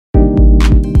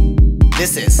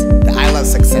This is the I Love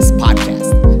Success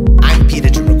podcast. I'm Peter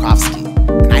Chmerkovsky,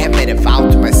 and I have made a vow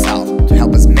to myself to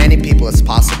help as many people as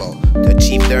possible to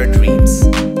achieve their dreams.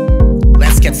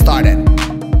 Let's get started.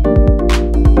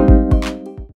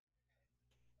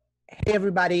 Hey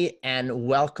everybody, and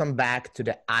welcome back to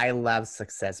the I Love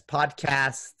Success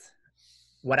podcast.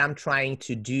 What I'm trying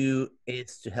to do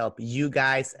is to help you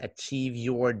guys achieve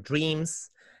your dreams.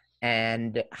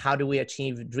 And how do we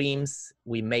achieve dreams?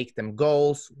 We make them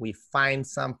goals. We find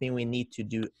something we need to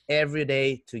do every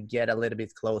day to get a little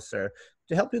bit closer.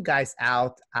 To help you guys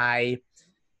out, I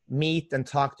meet and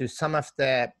talk to some of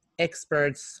the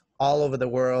experts all over the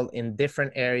world in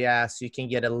different areas, so you can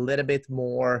get a little bit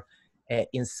more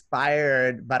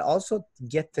inspired, but also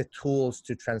get the tools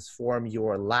to transform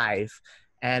your life.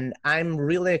 And I'm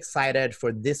really excited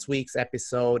for this week's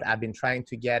episode. I've been trying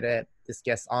to get this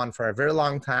guest on for a very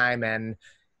long time. And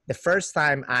the first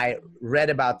time I read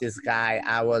about this guy,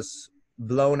 I was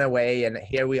blown away. And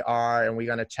here we are, and we're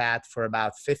going to chat for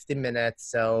about 50 minutes.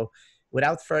 So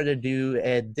without further ado,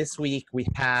 this week we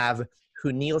have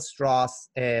who Neil Strauss,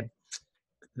 author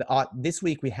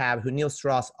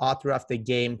of the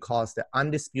game, calls the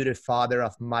undisputed father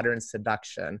of modern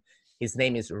seduction. His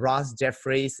name is Ross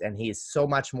Jeffries, and he is so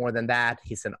much more than that.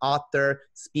 He's an author,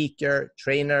 speaker,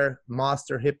 trainer,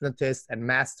 master hypnotist, and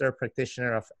master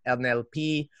practitioner of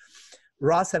NLP.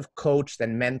 Ross have coached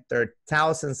and mentored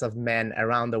thousands of men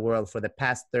around the world for the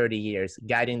past 30 years,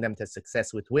 guiding them to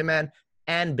success with women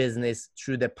and business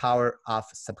through the power of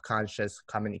subconscious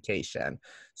communication.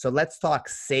 So let's talk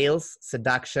sales,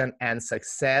 seduction, and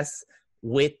success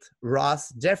with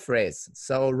Ross Jeffries.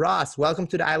 So Ross, welcome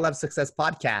to the I Love Success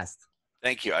podcast.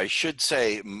 Thank you. I should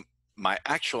say my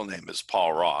actual name is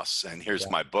Paul Ross, and here's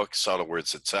my book, Subtle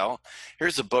Words That Sell.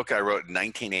 Here's a book I wrote in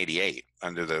 1988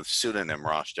 under the pseudonym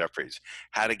Ross Jeffries,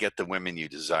 How to Get the Women You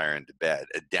Desire into Bed,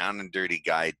 a down and dirty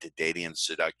guide to dating and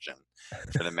seduction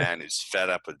for the man who's fed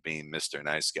up with being Mr.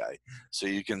 Nice Guy. So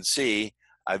you can see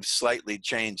I've slightly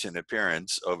changed in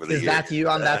appearance over the years. Is that you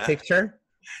on that picture?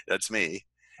 That's me.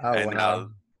 Oh, and wow.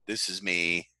 This is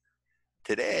me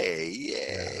today.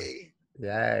 Yay.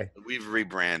 Yeah. We've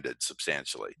rebranded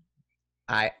substantially.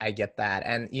 I get that.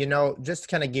 And, just to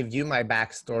kind of give you my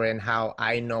backstory and how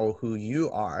I know who you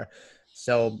are.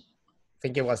 So I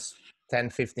think it was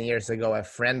 10, 15 years ago, a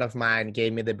friend of mine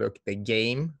gave me the book, The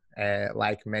Game,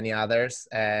 like many others,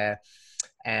 and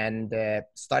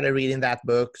started reading that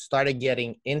book, started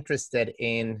getting interested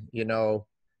in,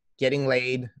 getting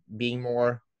laid, being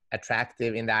more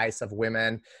attractive in the eyes of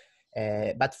women.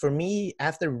 But for me,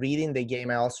 after reading The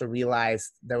Game, I also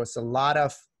realized there was a lot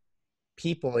of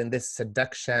people in this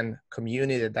seduction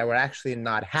community that were actually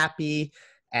not happy,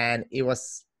 and it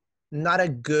was not a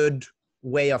good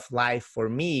way of life for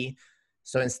me.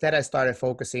 So instead, I started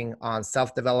focusing on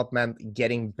self-development,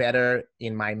 getting better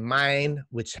in my mind,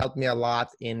 which helped me a lot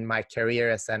in my career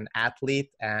as an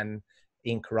athlete and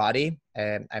in karate.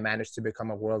 And I managed to become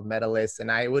a world medalist.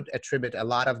 And I would attribute a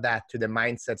lot of that to the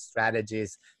mindset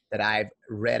strategies that I've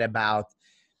read about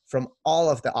from all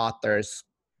of the authors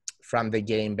from The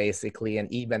Game, basically,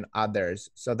 and even others.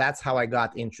 So that's how I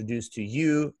got introduced to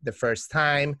you the first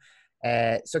time.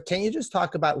 So can you just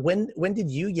talk about when did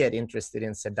you get interested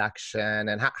in seduction,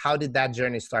 and how did that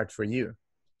journey start for you?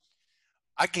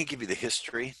 I can give you the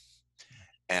history,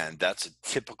 and that's a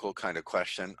typical kind of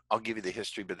question. I'll give you the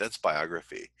history, but that's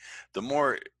biography.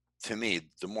 To me,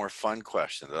 the more fun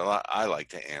question that I like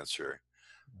to answer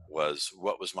was,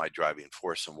 what was my driving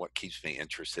force and what keeps me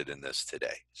interested in this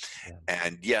today? Yeah.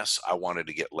 And yes, I wanted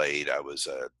to get laid. I was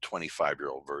a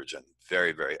 25-year-old virgin,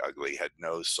 very, very ugly, had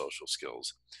no social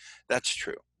skills. That's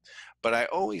true. But I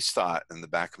always thought in the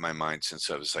back of my mind, since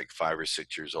I was like 5 or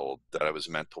 6 years old, that I was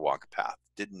meant to walk a path.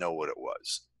 Didn't know what it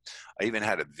was. I even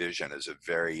had a vision as a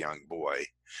very young boy.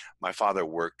 My father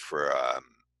worked for an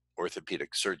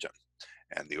orthopedic surgeon,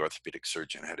 and the orthopedic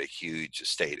surgeon had a huge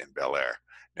estate in Bel Air.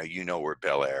 Now, you know where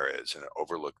Bel Air is, and it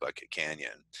overlooked like a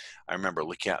canyon. I remember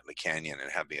looking out in the canyon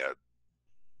and having a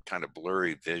kind of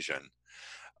blurry vision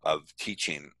of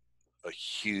teaching a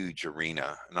huge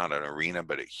arena, not an arena,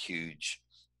 but a huge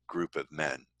group of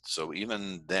men. So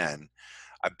even then,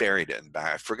 I buried it and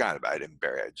I forgot about it. I didn't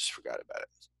bury it, I just forgot about it.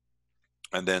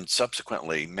 And then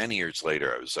subsequently, many years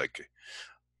later, I was like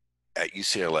at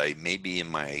UCLA, maybe in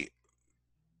my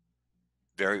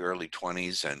very early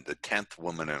 20s, and the 10th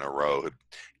woman in a row had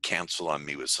canceled on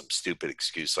me with some stupid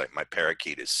excuse like, my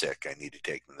parakeet is sick, I need to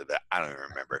take them to the vet. I don't even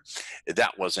remember.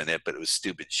 That wasn't it, but it was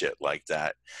stupid shit like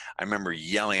that. I remember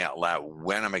yelling out loud,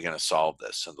 when am I going to solve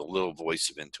this? And the little voice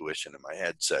of intuition in my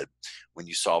head said, when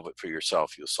you solve it for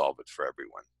yourself, you'll solve it for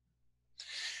everyone.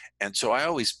 And so I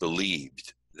always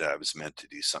believed that I was meant to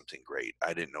do something great.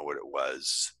 I didn't know what it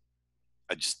was.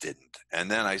 I just didn't. And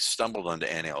then I stumbled onto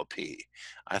NLP.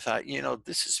 I thought,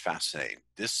 this is fascinating.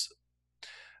 This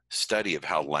study of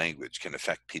how language can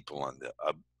affect people on the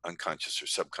unconscious or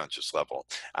subconscious level.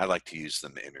 I like to use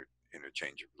them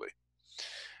interchangeably.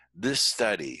 This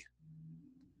study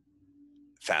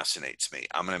fascinates me.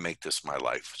 I'm going to make this my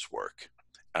life's work.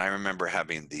 And I remember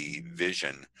having the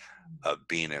vision of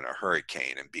being in a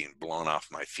hurricane and being blown off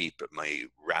my feet, but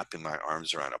wrapping my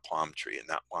arms around a palm tree, and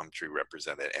that palm tree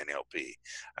represented NLP.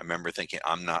 I remember thinking,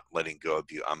 I'm not letting go of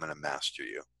you. I'm going to master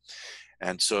you.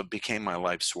 And so it became my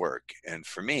life's work. And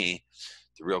for me,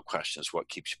 the real question is, what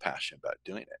keeps you passionate about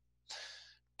doing it?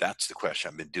 That's the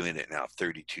question. I've been doing it now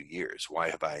 32 years. Why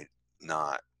have I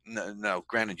not? No,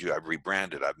 granted I've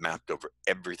rebranded. I've mapped over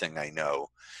everything I know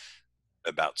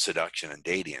about seduction and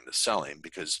dating into selling,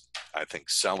 because I think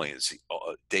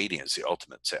dating is the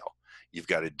ultimate sale. You've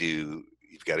got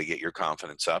to get your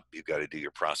confidence up. You've got to do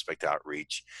your prospect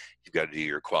outreach. You've got to do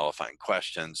your qualifying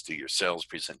questions, do your sales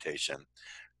presentation,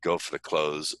 go for the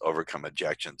close, overcome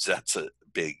objections. That's a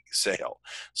big sale.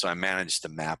 So I managed to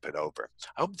map it over.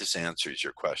 I hope this answers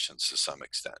your questions to some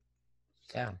extent.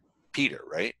 Yeah. Peter,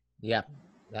 right? Yeah,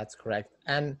 that's correct.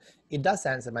 And it does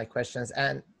answer my questions.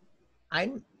 And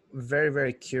I'm very,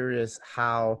 very curious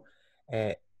how,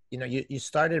 you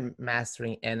started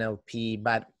mastering NLP,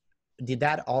 but did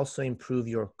that also improve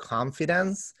your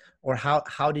confidence, or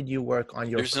how did you work on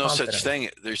your There's no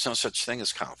confidence? There's no such thing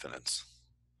as confidence.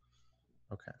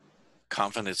 Okay.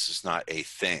 Confidence is not a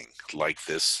thing, like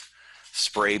this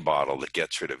spray bottle that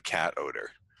gets rid of cat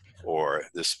odor or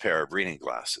this pair of reading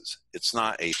glasses. It's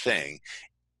not a thing.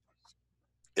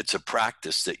 It's a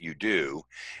practice that you do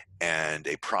and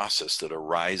a process that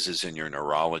arises in your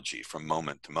neurology from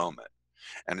moment to moment.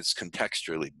 And it's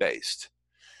contextually based.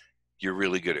 You're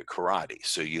really good at karate,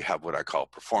 so you have what I call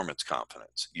performance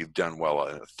confidence. You've done well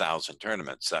in 1,000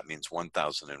 tournaments. That means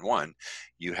 1,001.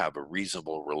 You have a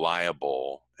reasonable,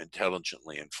 reliable,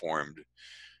 intelligently informed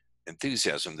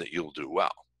enthusiasm that you'll do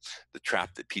well. The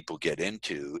trap that people get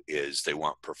into is they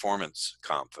want performance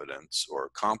confidence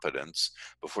or competence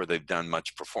before they've done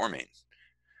much performing.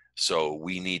 So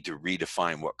we need to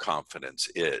redefine what confidence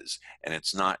is. And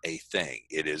it's not a thing.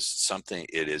 It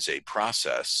is a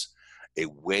process, a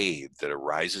wave that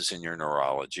arises in your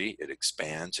neurology. It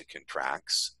expands, it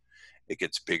contracts, it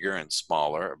gets bigger and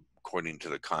smaller according to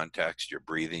the context, your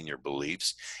breathing, your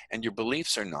beliefs, and your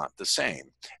beliefs are not the same.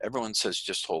 Everyone says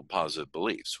just hold positive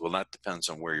beliefs. Well, that depends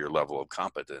on where your level of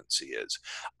competency is.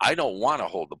 I don't want to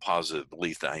hold the positive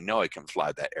belief that I know I can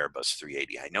fly that Airbus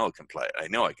 380. I know I can fly it. I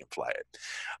know I can fly it.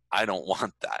 I don't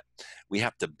want that. We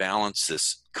have to balance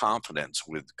this confidence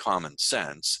with common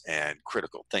sense and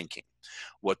critical thinking.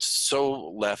 What's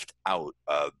so left out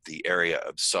of the area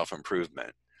of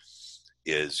self-improvement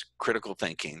is critical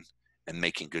thinking and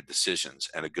making good decisions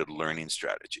and a good learning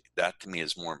strategy. That to me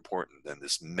is more important than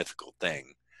this mythical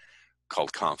thing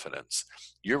called confidence.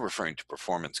 You're referring to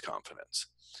performance confidence.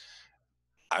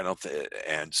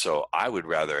 And so I would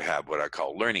rather have what I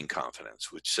call learning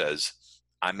confidence, which says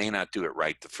I may not do it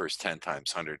right the first 10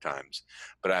 times, 100 times,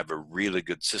 but I have a really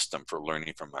good system for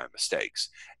learning from my mistakes.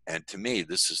 And to me,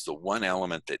 this is the one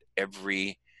element that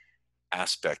every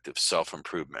aspect of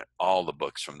self-improvement, all the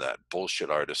books from that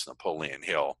bullshit artist Napoleon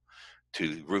Hill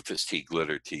to Rufus T.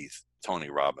 Glitterteeth, Tony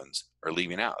Robbins, are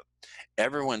leaving out.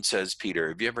 Everyone says, Peter,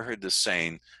 have you ever heard this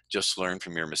saying, just learn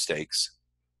from your mistakes?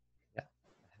 Yeah.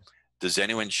 Does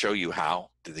anyone show you how?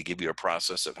 Do they give you a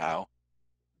process of how?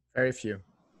 Very few.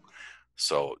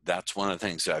 So that's one of the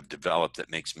things that I've developed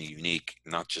that makes me unique,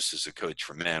 not just as a coach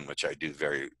for men, which I do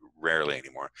very rarely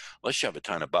anymore, unless you have a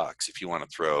ton of bucks. If you want to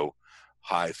throw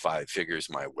high 5 figures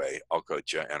my way, I'll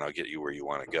coach you and I'll get you where you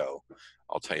want to go.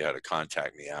 I'll tell you how to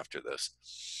contact me after this.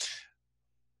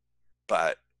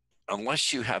 But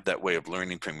unless you have that way of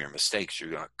learning from your mistakes,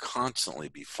 you're going to constantly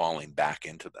be falling back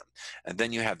into them. And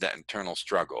then you have that internal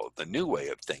struggle, the new way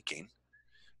of thinking,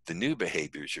 the new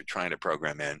behaviors you're trying to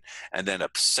program in, and then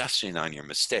obsessing on your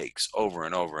mistakes over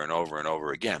and over and over and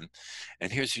over again.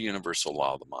 And here's the universal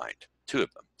law of the mind, 2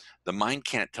 of them. The mind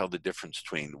can't tell the difference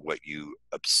between what you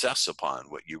obsess upon,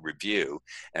 what you review,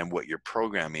 and what you're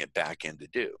programming it back in to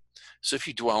do. So if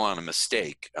you dwell on a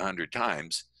mistake 100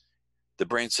 times, the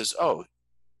brain says, oh,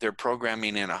 they're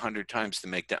programming in 100 times to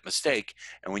make that mistake.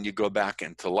 And when you go back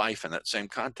into life in that same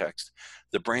context,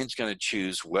 the brain's going to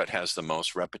choose what has the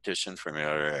most repetition,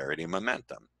 familiarity,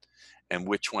 momentum. And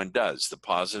which one does, the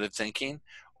positive thinking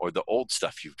or the old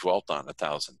stuff you've dwelt on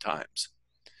 1,000 times?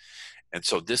 And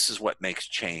so this is what makes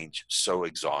change so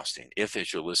exhausting. If,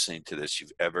 as you're listening to this,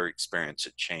 you've ever experienced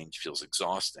that change feels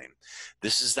exhausting,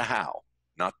 this is the how,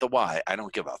 not the why. I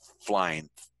don't give a flying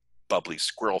bubbly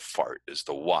squirrel fart is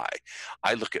the why.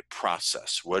 I look at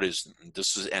process.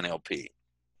 This is NLP.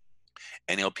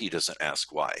 NLP doesn't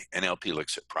ask why. NLP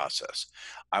looks at process.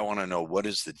 I want to know what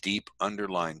is the deep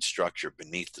underlying structure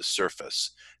beneath the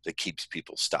surface that keeps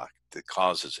people stuck, that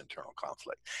causes internal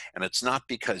conflict. And it's not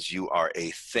because you are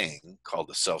a thing called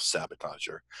a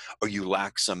self-sabotager, or you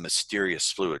lack some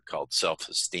mysterious fluid called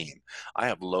self-esteem. I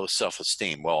have low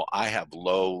self-esteem. Well, I have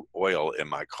low oil in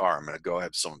my car. I'm going to go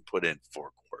have someone put in 4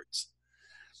 quarts.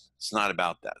 It's not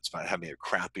about that. It's about having a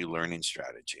crappy learning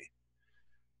strategy.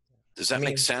 Does that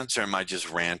make sense, or am I just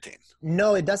ranting?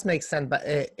 No, it does make sense, but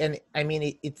and I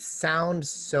mean, it sounds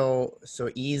so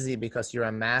easy because you're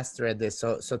a master at this.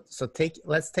 So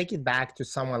let's take it back to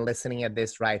someone listening at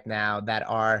this right now that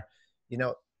are, you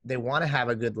know, they want to have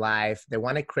a good life, they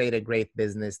want to create a great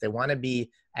business, they want to be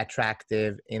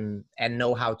attractive and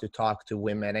know how to talk to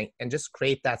women and just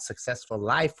create that successful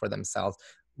life for themselves.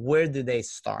 Where do they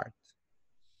start?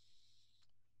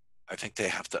 I think they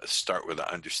have to start with an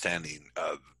understanding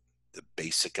of the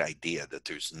basic idea that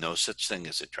there's no such thing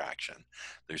as attraction.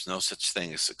 There's no such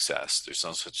thing as success. There's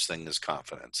no such thing as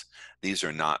confidence. These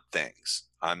are not things.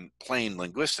 I'm playing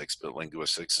linguistics, but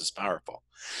linguistics is powerful.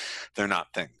 They're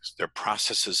not things. They're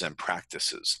processes and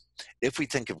practices. If we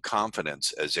think of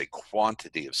confidence as a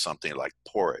quantity of something like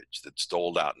porridge that's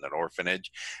doled out in an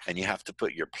orphanage, and you have to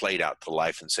put your plate out to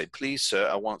life and say, please, sir,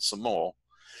 I want some more,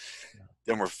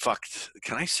 then we're fucked.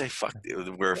 Can I say fucked?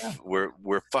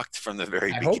 We're fucked from the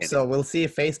very beginning. I hope so. We'll see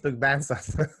if Facebook bans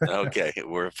us. Okay,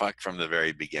 we're fucked from the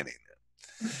very beginning.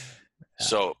 Yeah.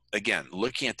 So again,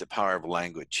 looking at the power of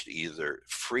language to either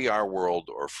free our world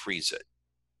or freeze it,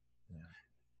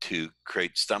 to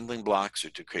create stumbling blocks or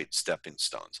to create stepping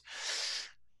stones.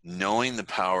 Knowing the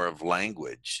power of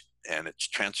language and its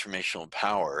transformational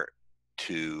power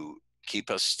to keep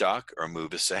us stuck or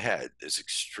move us ahead is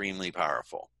extremely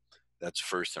powerful. That's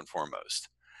first and foremost.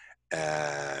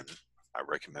 And I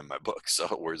recommend my book,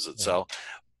 So Words That Sell,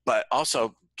 but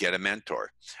also get a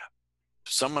mentor.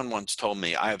 Someone once told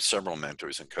me, I have several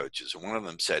mentors and coaches, and one of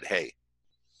them said, hey,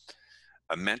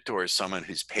 a mentor is someone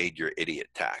who's paid your idiot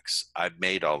tax. I've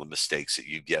made all the mistakes that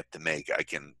you get to make. I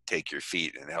can take your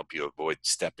feet and help you avoid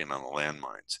stepping on the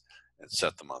landmines and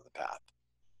set them on the path.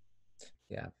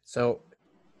 Yeah. So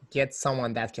get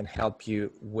someone that can help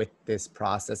you with this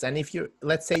process. And if you,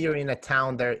 let's say you're in a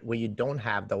town there where you don't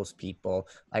have those people,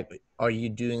 like, are you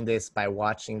doing this by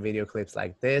watching video clips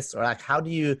like this, or like, how do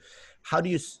you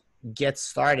get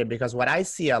started? Because what I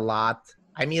see a lot,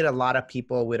 I meet a lot of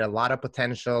people with a lot of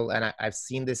potential, and I've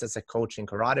seen this as a coach in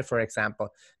karate, for example,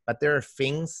 but there are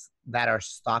things that are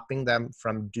stopping them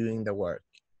from doing the work.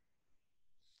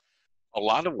 A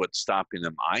lot of what's stopping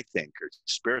them, I think, are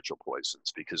spiritual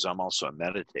poisons, because I'm also a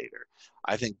meditator.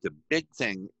 I think the big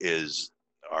thing the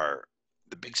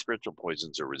big spiritual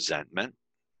poisons are resentment,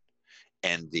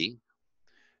 envy,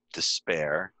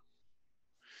 despair,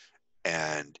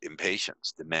 and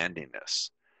impatience, demandingness.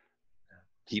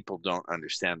 People don't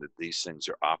understand that these things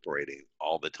are operating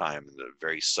all the time in the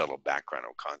very subtle background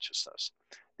of consciousness.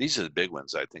 These are the big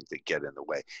ones, I think, that get in the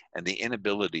way. And the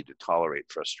inability to tolerate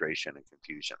frustration and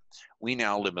confusion. We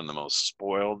now live in the most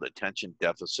spoiled, attention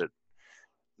deficit,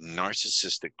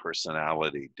 narcissistic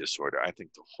personality disorder. I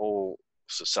think the whole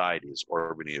society is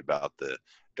orbiting about the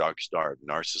dark star of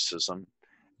narcissism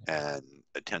and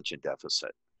attention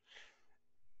deficit.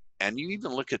 And you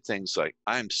even look at things like,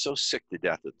 I'm so sick to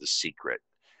death of The Secret.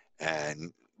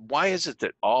 And why is it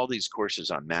that all these courses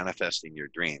on manifesting your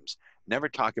dreams never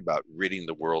talk about ridding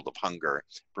the world of hunger,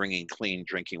 bringing clean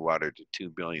drinking water to 2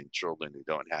 billion children who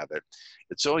don't have it?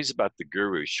 It's always about the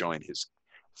guru showing his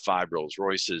 5 Rolls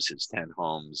Royces, his 10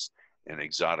 homes in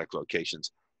exotic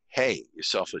locations. Hey, you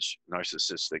selfish,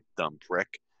 narcissistic, dumb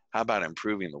prick. How about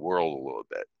improving the world a little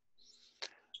bit?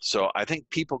 So I think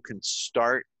people can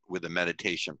start with a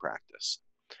meditation practice.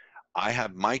 I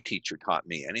have my teacher taught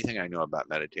me anything I know about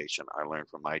meditation. I learned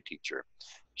from my teacher,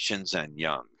 Shinzen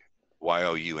Young,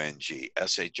 Y-O-U-N-G,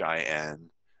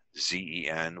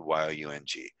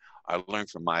 S-H-I-N-Z-E-N-Y-O-U-N-G. I learned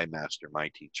from my master, my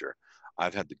teacher.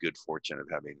 I've had the good fortune of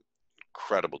having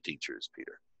incredible teachers,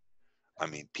 Peter. I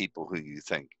mean, people who you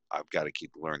think, I've got to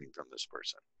keep learning from this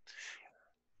person.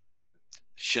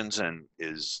 Shinzen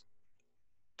is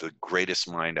the greatest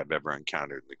mind I've ever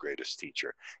encountered, the greatest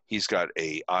teacher. He's got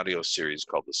a audio series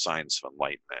called The Science of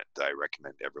Enlightenment that I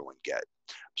recommend everyone get.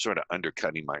 I'm sort of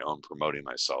undercutting my own, promoting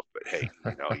myself, but hey,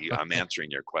 I'm answering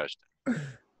your question.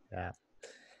 Yeah.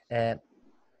 And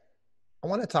I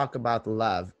want to talk about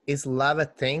love. Is love a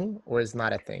thing or is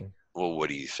not a thing? Well, what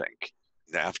do you think?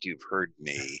 After you've heard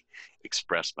me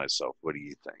express myself, what do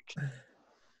you think?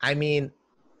 I mean,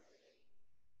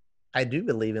 I do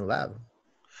believe in love.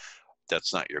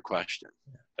 That's not your question.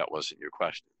 That wasn't your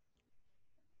question.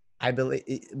 I believe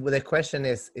well, the question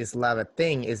is love a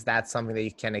thing? Is that something that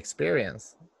you can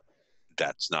experience?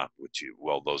 That's not what you,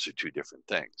 well, those are two different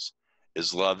things.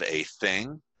 Is love a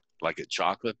thing, like a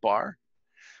chocolate bar?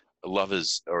 Love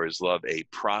is, or is love a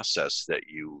process that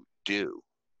you do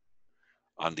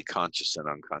on the conscious and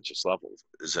unconscious level?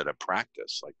 Is it a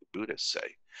practice, like the Buddhists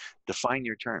say? Define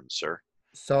your terms, sir.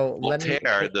 So let me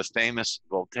Voltaire,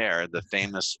 the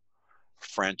famous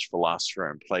French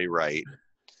philosopher and playwright,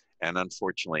 and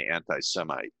unfortunately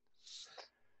anti-Semite,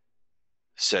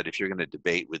 said, if you're going to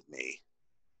debate with me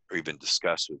or even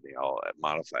discuss with me, I'll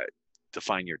modify it.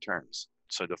 Define your terms.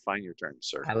 So define your terms,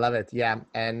 sir. I love it. Yeah,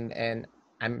 and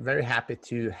I'm very happy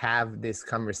to have this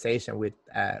conversation with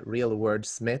a real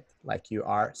wordsmith like you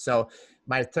are. So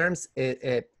my terms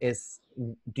is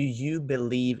do you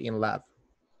believe in love?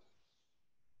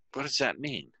 What does that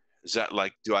mean? Is that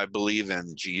like, do I believe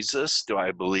in Jesus? Do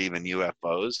I believe in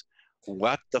UFOs?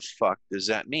 What the fuck does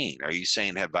that mean? Are you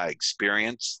saying, have I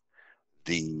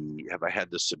had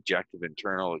the subjective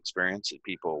internal experience that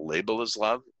people label as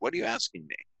love? What are you asking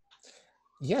me?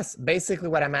 Yes, basically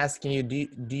what I'm asking you,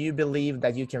 do you believe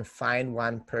that you can find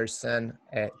one person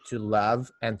to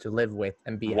love and to live with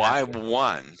and be Why happy?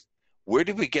 one? Where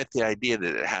did we get the idea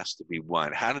that it has to be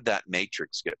one? How did that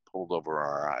matrix get pulled over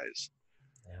our eyes?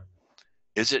 Yeah.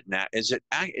 Is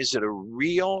it a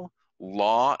real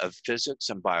law of physics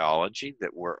and biology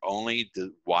that we're only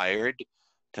wired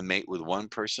to mate with one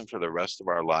person for the rest of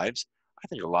our lives? I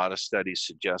think a lot of studies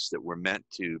suggest that we're meant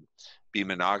to be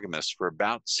monogamous for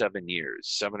about 7 years,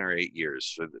 7 or 8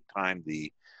 years, for the time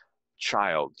the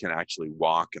child can actually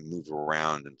walk and move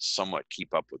around and somewhat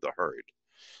keep up with the herd.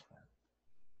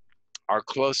 Our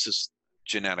closest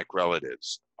genetic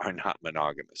relatives are not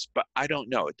monogamous, but I don't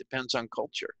know. It depends on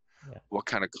culture. Yeah. What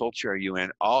kind of culture are you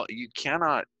in? You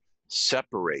cannot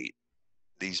separate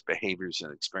these behaviors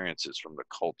and experiences from the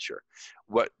culture.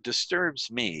 What disturbs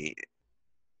me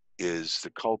is the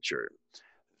culture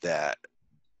that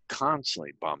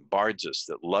constantly bombards us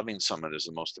that loving someone is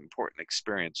the most important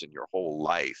experience in your whole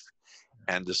life.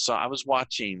 And I was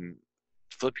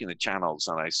flipping the channels,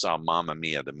 and I saw Mamma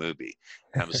Mia, the movie.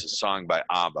 And it was a song by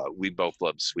ABBA. We both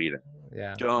love Sweden.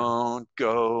 Yeah. Don't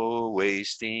go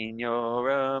wasting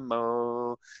your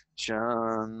emotions.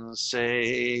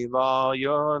 Save all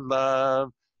your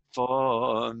love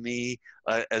for me.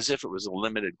 As if it was a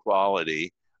limited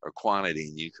quality or quantity,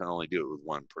 and you can only do it with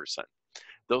one person.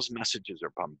 Those messages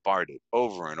are bombarded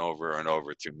over and over and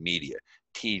over through media,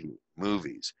 TV,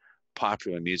 movies,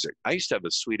 popular music. I used to have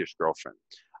a Swedish girlfriend.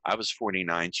 I was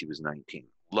 49, she was 19.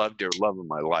 Loved her, love of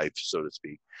my life, so to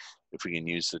speak, if we can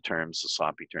use the terms, the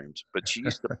sloppy terms. But she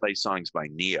used to play songs by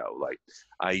Neo, like,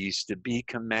 I used to be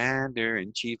commander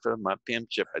in chief of my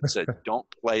pimp ship. I said, don't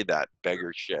play that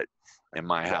beggar shit in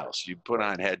my house. You put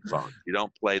on headphones. You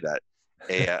don't play that.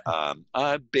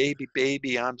 Baby,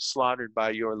 baby, I'm slaughtered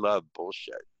by your love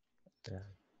bullshit. Yeah.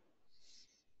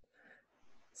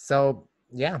 So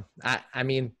yeah, I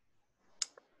mean,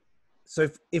 so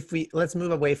if we let's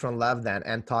move away from love then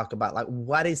and talk about like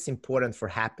what is important for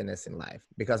happiness in life,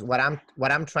 because what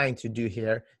I'm trying to do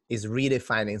here is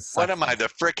redefining What am I,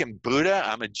 success. the frickin' Buddha?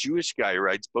 I'm a Jewish guy who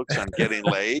writes books on getting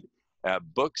laid,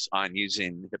 books on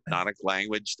using hypnotic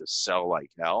language to sell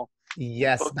like hell,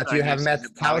 Yes, books but you on have using met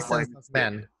hypnotic thousands language of to,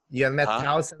 men. You have met huh?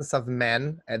 thousands of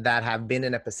men that have been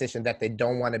in a position that they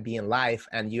don't want to be in life,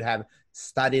 and you have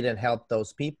studied and helped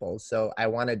those people. So I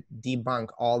want to debunk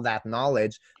all that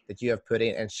knowledge that you have put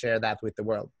in and share that with the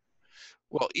world.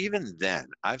 Well, even then,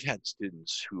 I've had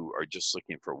students who are just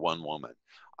looking for one woman.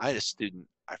 I had a student,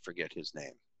 I forget his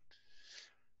name,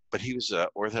 but he was an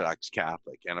Orthodox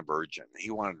Catholic and a virgin. He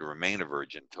wanted to remain a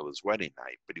virgin till his wedding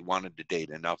night, but he wanted to date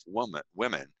enough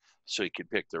women so he could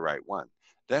pick the right one.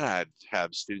 Then I'd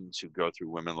have students who go through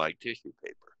women like tissue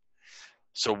paper.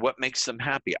 So what makes them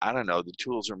happy? I don't know. The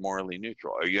tools are morally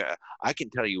neutral. I can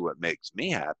tell you what makes me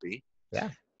happy. Yeah,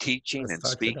 Teaching let's and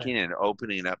start today. speaking and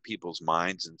opening up people's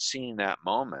minds and seeing that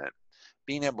moment,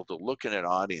 being able to look at an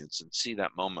audience and see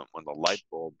that moment when the light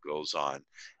bulb goes on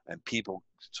and people's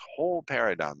whole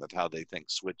paradigm of how they think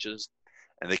switches,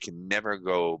 and they can never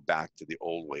go back to the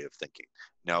old way of thinking.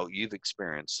 No, you've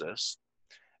experienced this.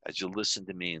 As you listen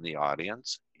to me in the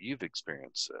audience, you've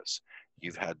experienced this.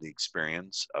 You've had the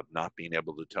experience of not being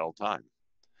able to tell time,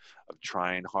 of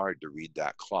trying hard to read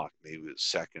that clock. Maybe it was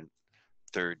second,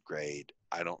 third grade.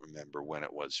 I don't remember when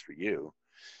it was for you.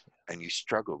 And you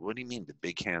struggled. What do you mean the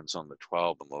big hand's on the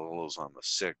 12 and the little's on the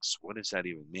 6? What does that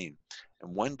even mean?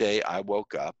 And one day I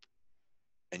woke up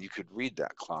and you could read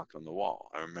that clock on the wall.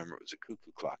 I remember it was a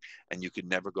cuckoo clock, and you could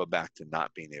never go back to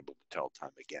not being able to tell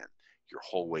time again. Your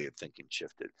whole way of thinking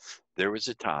shifted. There was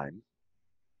a time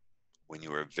when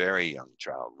you were a very young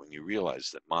child when you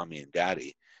realized that mommy and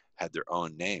daddy had their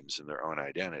own names and their own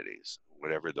identities,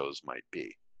 whatever those might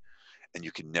be. And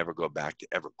you can never go back to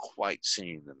ever quite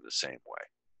seeing them the same way.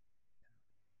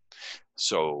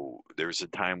 So there's a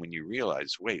time when you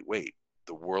realize, wait,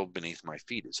 the world beneath my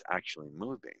feet is actually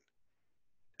moving.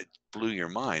 It blew your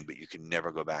mind, but you can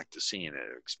never go back to seeing it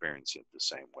or experiencing it the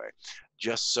same way.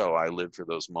 Just so I lived for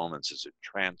those moments as a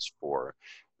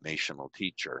transformational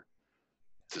teacher,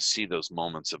 to see those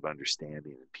moments of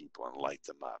understanding in people and light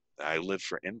them up. I live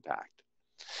for impact.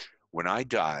 When I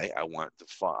die, I want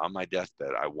on my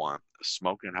deathbed, I want a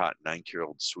smoking hot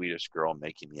 19-year-old Swedish girl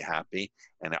making me happy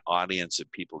and an audience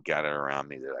of people gathered around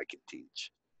me that I can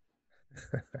teach.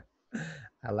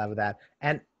 I love that.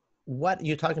 And what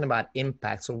you're talking about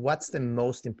impact. So what's the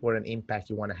most important impact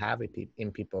you want to have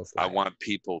in people's lives? I want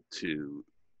people to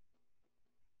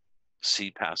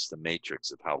see past the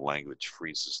matrix of how language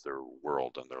freezes their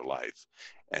world and their life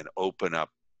and open up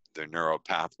their neural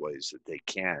pathways that they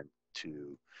can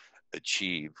to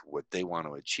achieve what they want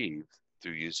to achieve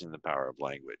through using the power of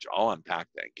language. I'll unpack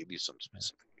that and give you some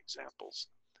specific examples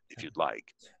if you'd like.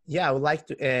 Yeah, I would like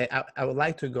to. I would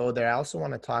like to go there. I also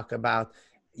want to talk about,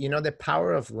 the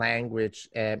power of language.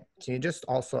 Can you just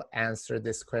also answer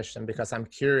this question, because I'm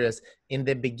curious. In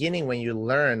the beginning, when you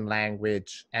learn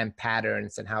language and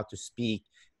patterns and how to speak,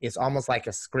 it's almost like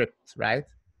a script, right?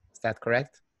 Is that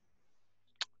correct?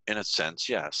 In a sense,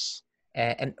 yes.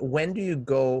 And when do you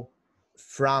go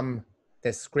from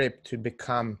the script to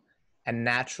become a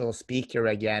natural speaker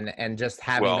again and just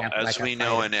having Well, that as like a we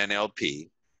know fire? in NLP,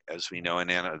 as we know in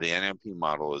the NLP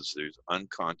model, is there's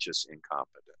unconscious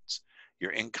incompetence.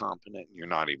 You're incompetent, you're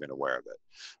not even aware of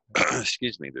it.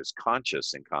 Excuse me. There's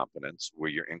conscious incompetence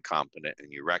where you're incompetent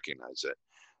and you recognize it.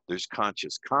 There's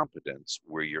conscious competence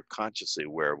where you're consciously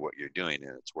aware of what you're doing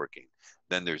and it's working.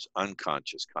 Then there's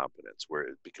unconscious competence where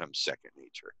it becomes second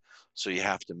nature. So you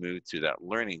have to move through that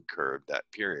learning curve, that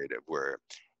period of where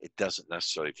it doesn't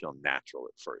necessarily feel natural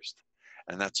at first.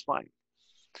 And that's fine.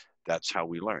 That's how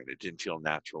we learn. It didn't feel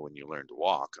natural when you learned to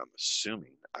walk, I'm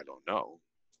assuming. I don't know.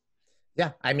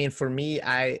 Yeah, I mean, for me,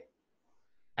 I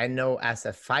know as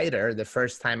a fighter, the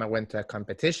first time I went to a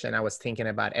competition, I was thinking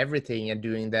about everything and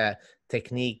doing the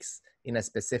techniques in a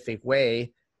specific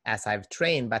way as I've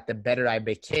trained. But the better I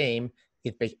became,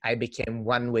 I became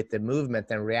one with the movement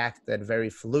and reacted very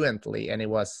fluently, and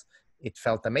it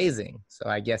felt amazing. So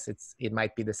I guess it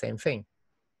might be the same thing.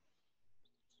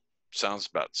 Sounds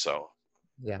about so.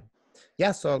 Yeah.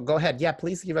 Yeah. So go ahead. Yeah.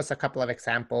 Please give us a couple of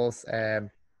examples.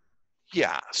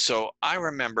 Yeah. So I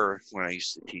remember when I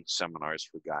used to teach seminars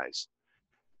for guys,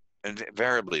 and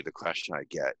invariably the question I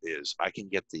get is, I can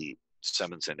get the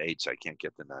 7s and 8s, I can't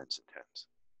get the 9s and 10s.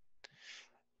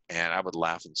 And I would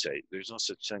laugh and say, there's no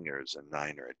such thing as a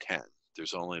 9 or a 10.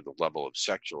 There's only the level of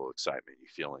sexual excitement you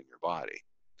feel in your body.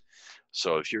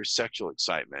 So if your sexual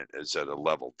excitement is at a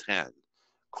level 10, of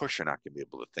course you're not going to be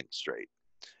able to think straight.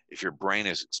 If your brain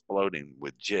is exploding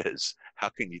with jizz, how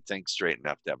can you think straight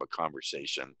enough to have a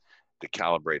conversation, to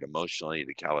calibrate emotionally,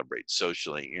 to calibrate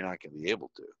socially? You're not going to be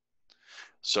able to.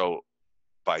 So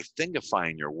by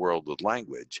thingifying your world with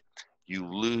language, you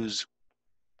lose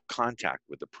contact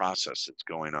with the process that's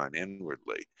going on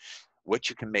inwardly. What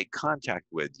you can make contact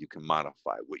with, you can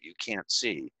modify. What you can't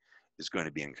see is going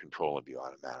to be in control of you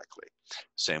automatically.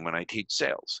 Same when I teach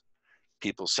sales.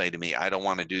 People say to me, I don't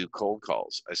want to do cold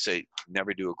calls. I say,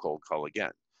 never do a cold call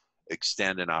again.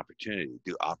 Extend an opportunity,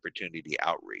 do opportunity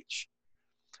outreach.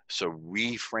 So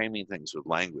reframing things with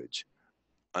language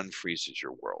unfreezes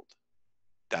your world.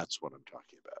 That's what I'm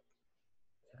talking about.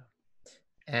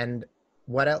 And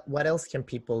what else can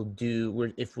people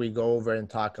do if we go over and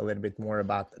talk a little bit more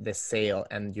about the sale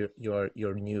and your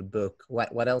new book?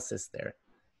 What else is there?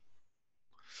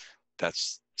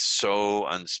 That's so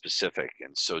unspecific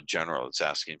and so general. It's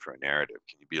asking for a narrative.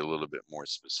 Can you be a little bit more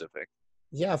specific?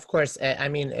 Yeah, of course. I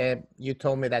mean, you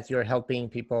told me that you're helping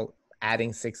people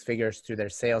adding 6 figures to their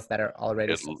sales that are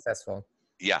already successful.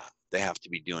 Yeah, they have to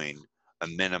be doing a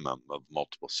minimum of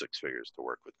multiple 6 figures to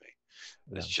work with me.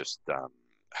 Yeah. It's just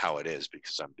how it is,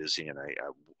 because I'm busy and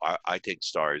I take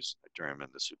stars, I turn them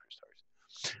into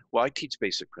superstars. Well, I teach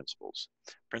basic principles.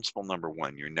 Principle number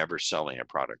 1, you're never selling a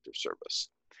product or service.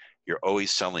 You're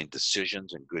always selling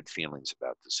decisions and good feelings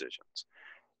about decisions.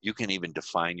 You can even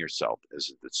define yourself as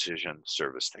a decision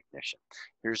service technician.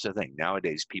 Here's the thing.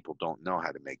 Nowadays, people don't know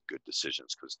how to make good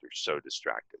decisions because they're so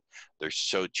distracted. They're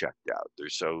so checked out. They're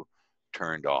so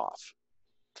turned off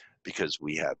because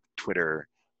we have Twitter,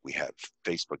 We have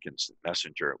Facebook Instant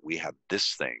Messenger. We have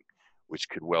this thing, which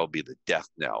could well be the death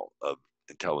knell of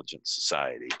intelligent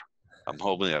society. I'm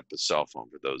holding up a cell phone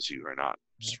for those of you who are not,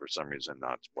 for some reason,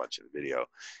 not watching the video.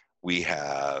 We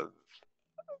have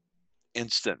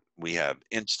we have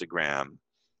Instagram,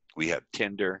 we have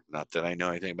Tinder. Not that I know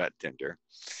anything about Tinder.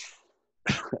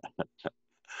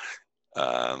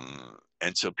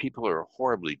 And so people are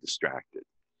horribly distracted.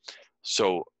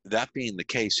 So that being the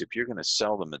case, if you're going to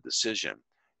sell them a decision,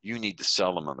 you need to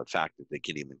sell them on the fact that they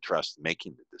can even trust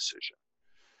making the decision.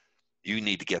 You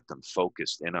need to get them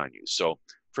focused in on you. So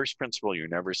first principle, you're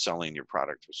never selling your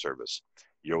product or service.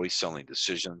 You're always selling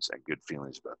decisions and good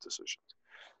feelings about decisions.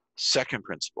 Second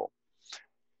principle,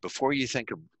 before you think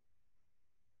of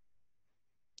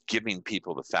giving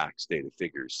people the facts, data,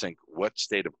 figures, think, what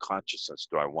state of consciousness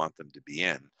do I want them to be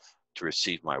in to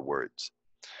receive my words?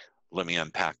 Let me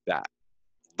unpack that.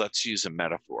 Let's use a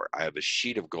metaphor. I have a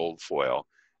sheet of gold foil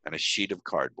and a sheet of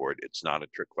cardboard. It's not a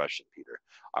trick question, Peter.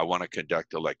 I want to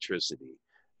conduct electricity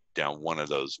down one of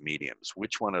those mediums.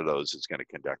 Which one of those is going to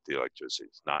conduct the electricity?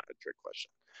 It's not a trick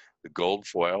question. The gold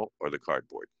foil or the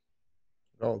cardboard?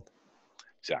 Gold.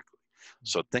 Exactly.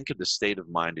 So think of the state of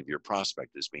mind of your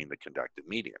prospect as being the conductive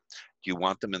medium. Do you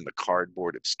want them in the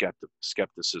cardboard of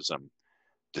skepticism,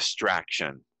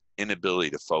 distraction, inability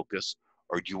to focus,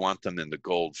 or do you want them in the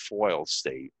gold foil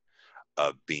state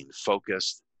of being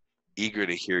focused, eager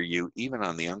to hear you, even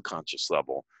on the unconscious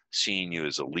level, seeing you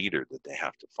as a leader that they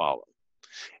have to follow?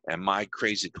 And my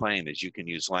crazy claim is you can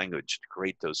use language to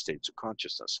create those states of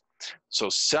consciousness. So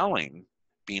selling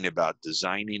being about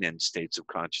designing in states of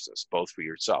consciousness, both for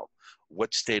yourself.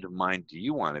 What state of mind do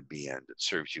you want to be in that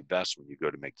serves you best when you go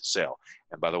to make the sale?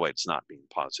 And by the way, it's not being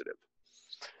positive.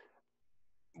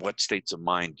 What states of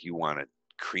mind do you want to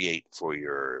create for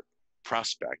your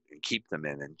prospect and keep them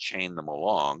in and chain them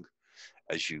along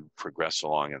as you progress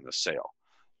along in the sale?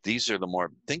 These are the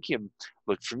more thinking.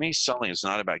 Look, for me, selling is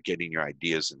not about getting your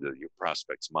ideas into your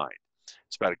prospect's mind.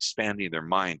 It's about expanding their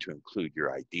mind to include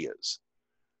your ideas.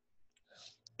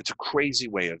 It's a crazy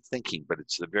way of thinking, but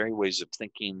it's the very ways of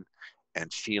thinking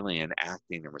and feeling and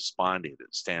acting and responding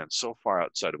that stand so far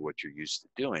outside of what you're used to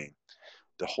doing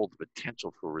to hold the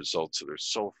potential for results that are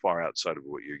so far outside of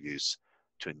what you're used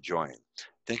to enjoying.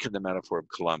 Think of the metaphor of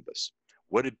Columbus.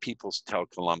 What did people tell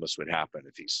Columbus would happen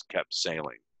if he kept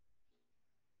sailing?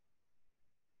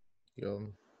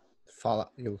 You'll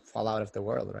fall out of the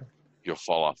world, right? You'll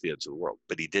fall off the edge of the world.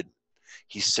 But he didn't.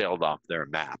 He sailed off their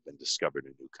map and discovered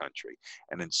a new country.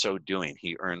 And in so doing,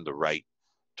 he earned the right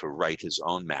to write his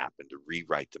own map and to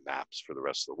rewrite the maps for the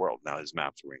rest of the world. Now, his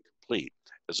maps were incomplete,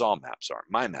 as all maps are.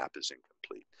 My map is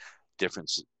incomplete.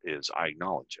 Difference is I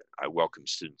acknowledge it. I welcome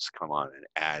students to come on and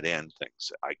add in things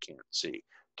that I can't see,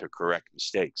 to correct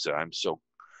mistakes that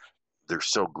they're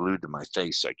so glued to my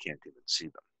face I can't even see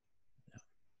them.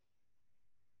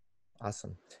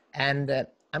 Awesome. And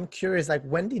I'm curious, like,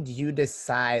 when did you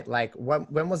decide, like,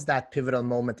 when was that pivotal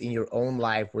moment in your own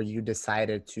life where you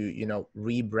decided to,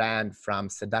 rebrand from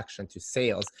seduction to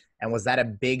sales? And was that a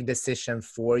big decision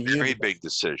for you? Very big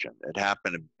decision. It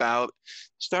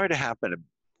started to happen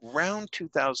around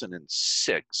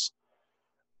 2006.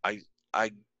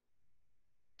 I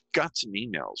got some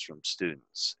emails from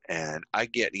students, and I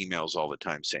get emails all the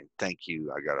time saying, thank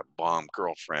you, I got a bomb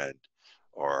girlfriend,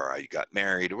 or I got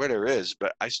married, or whatever it is.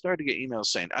 But I started to get emails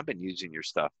saying, I've been using your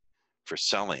stuff for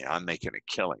selling. I'm making a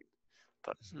killing. I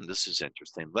thought, this is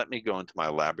interesting. Let me go into my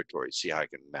laboratory, see how I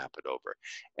can map it over.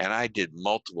 And I did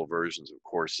multiple versions of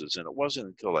courses. And it wasn't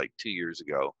until like 2 years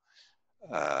ago,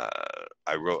 I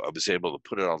was able to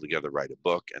put it all together, write a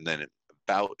book. And then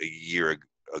about a year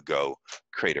ago,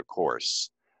 create a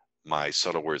course, my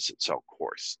Subtle Words That Sell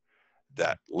course,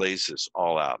 that lays this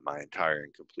all out, my entire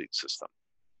and complete system.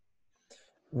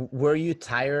 Were you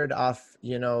tired of,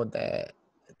 the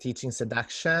teaching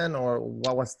seduction, or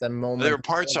what was the moment? There were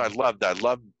parts I loved. I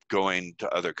loved going to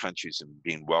other countries and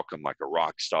being welcomed like a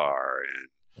rock star, and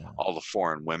all the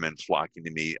foreign women flocking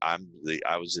to me. I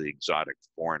was the exotic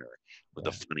foreigner with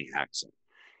a funny accent.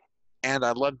 And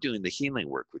I loved doing the healing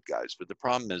work with guys. But the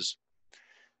problem is,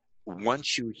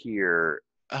 once you hear,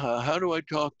 how do I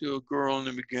talk to a girl in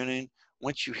the beginning?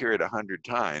 Once you hear it 100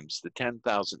 times, the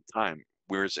 10,000th time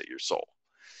wears at your soul.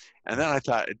 And then I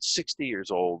thought, at 60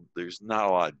 years old, there's not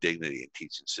a lot of dignity in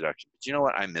teaching seduction. But you know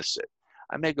what? I miss it.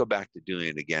 I may go back to doing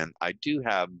it again. I do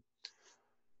have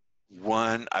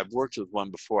one. I've worked with one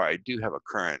before. I do have a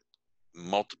current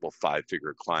multiple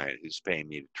 5-figure client who's paying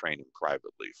me to train him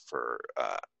privately for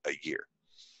a year.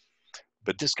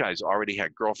 But this guy's already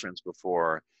had girlfriends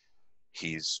before.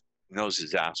 He's knows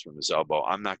his ass from his elbow.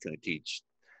 I'm not going to teach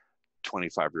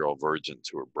 25-year-old virgins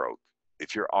who are broke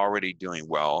if you're already doing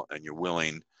well and you're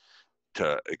willing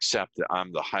to accept that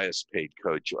I'm the highest paid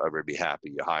coach you'll ever be happy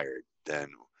you hired, then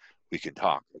we can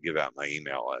talk. I'll give out my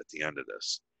email at the end of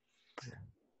this. Yeah.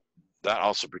 That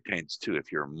also pertains to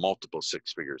if you're a multiple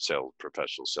six-figure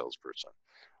professional salesperson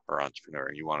or entrepreneur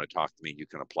and you want to talk to me, you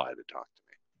can apply to talk to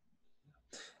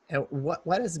me. And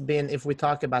what has been, if we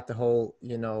talk about the whole,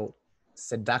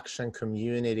 seduction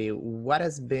community, what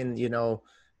has been,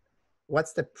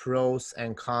 what's the pros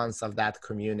and cons of that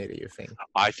community, you think?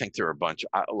 I think there are a bunch.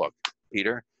 Look,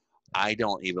 Peter, I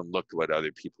don't even look at what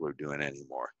other people are doing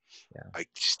anymore. Yeah. I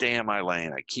stay in my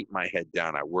lane. I keep my head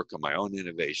down. I work on my own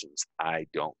innovations. I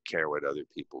don't care what other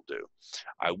people do.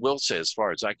 I will say, as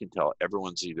far as I can tell,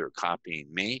 everyone's either copying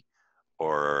me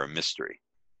or a mystery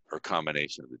or a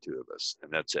combination of the two of us.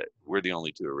 And that's it. We're the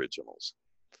only two originals.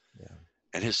 Yeah.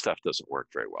 And his stuff doesn't work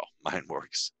very well. Mine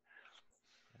works.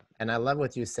 And I love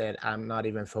what you said. I'm not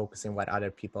even focusing what other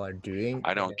people are doing.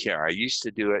 I don't care. I used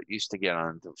to do it, used to get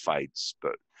on to fights,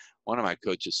 but one of my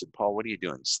coaches said, Paul, what are you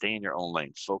doing? Stay in your own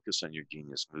lane. Focus on your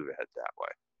genius. Move ahead that way.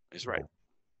 He's right.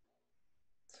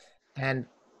 And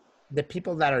the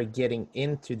people that are getting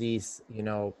into these,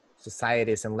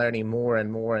 societies and learning more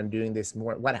and more and doing this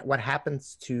more, what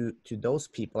happens to those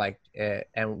people? Like,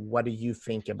 and what do you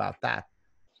think about that?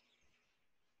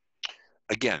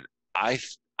 Again, I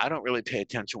don't really pay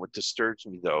attention. What disturbs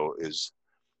me, though, is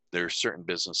there are certain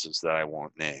businesses that I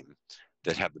won't name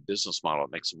that have the business model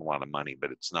that makes them a lot of money, but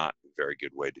it's not a very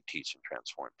good way to teach and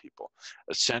transform people.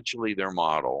 Essentially, their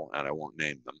model, and I won't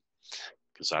name them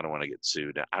because I don't want to get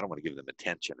sued. I don't want to give them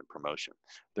attention and promotion.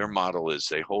 Their model is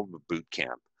they hold a boot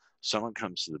camp. Someone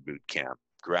comes to the boot camp,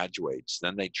 graduates,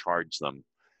 then they charge them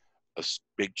a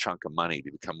big chunk of money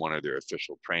to become one of their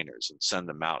official trainers and send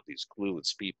them out, these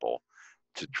clueless people,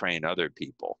 to train other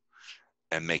people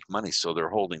and make money. So they're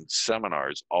holding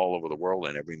seminars all over the world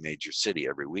in every major city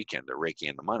every weekend. They're raking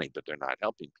in the money, but they're not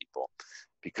helping people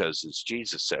because, as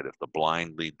Jesus said, if the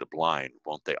blind lead the blind,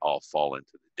 won't they all fall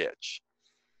into the ditch?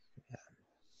 Yeah.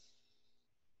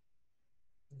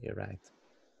 You're right.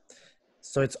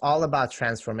 So it's all about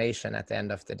transformation at the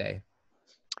end of the day.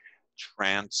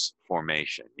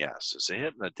 Transformation, yes. As a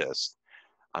hypnotist,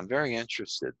 I'm very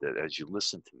interested that as you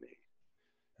listen to me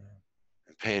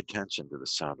and pay attention to the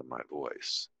sound of my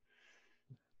voice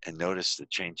and notice the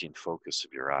changing focus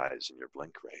of your eyes and your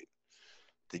blink rate,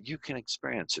 that you can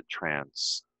experience a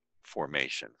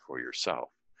transformation for yourself.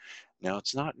 Now,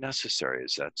 it's not necessary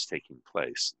as that's taking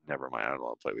place. Never mind, I don't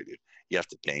want to play with you. You have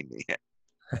to pay me.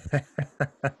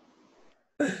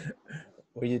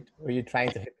 Were you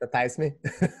trying to hypnotize me?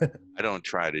 I don't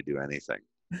try to do anything.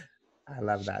 I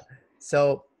love that.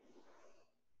 So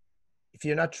if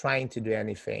you're not trying to do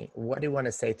anything, what do you want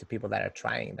to say to people that are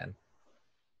trying then?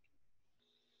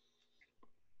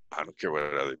 I don't care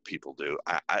what other people do.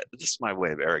 This is my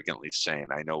way of arrogantly saying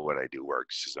I know what I do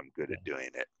works because I'm good at doing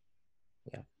it.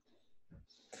 Yeah.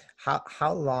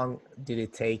 How long did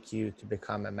it take you to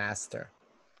become a master?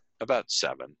 About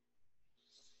 7.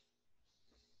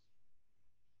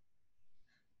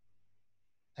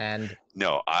 And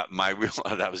no,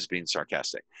 that was being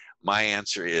sarcastic. My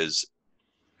answer is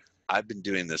I've been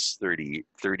doing this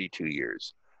 32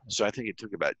 years. So I think it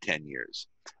took about 10 years.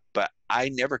 But I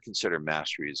never consider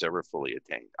mastery as ever fully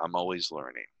attained. I'm always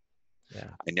learning. Yeah.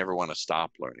 I never want to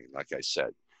stop learning. Like I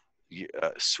said,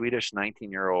 Swedish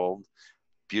 19-year-old,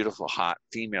 beautiful, hot,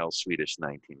 female Swedish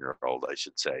 19-year-old, I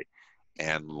should say,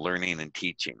 and learning and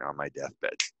teaching on my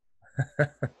deathbed.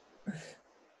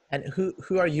 And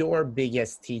who are your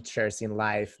biggest teachers in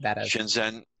life? That has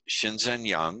Shinzen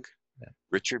Young, yeah.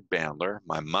 Richard Bandler,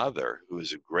 my mother, who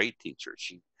is a great teacher.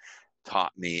 She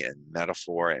taught me in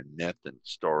metaphor and myth and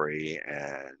story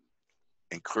and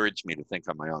encouraged me to think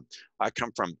on my own. I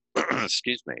come from,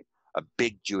 excuse me, a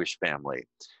big Jewish family,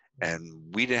 and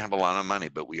we didn't have a lot of money,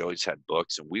 but we always had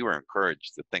books, and we were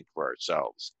encouraged to think for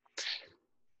ourselves.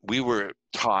 We were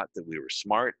taught that we were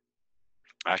smart,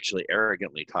 actually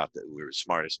arrogantly taught that we were the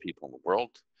smartest people in the world,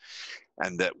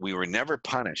 and that we were never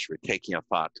punished for taking a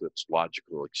thought to its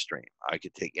logical extreme. I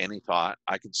could take any thought.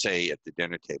 I could say at the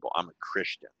dinner table, I'm a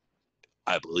Christian.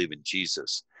 I believe in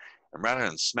Jesus. And rather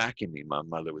than smacking me, my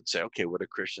mother would say, okay, what do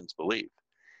Christians believe?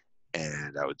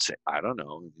 And I would say, I don't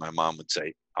know. My mom would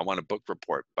say, I want a book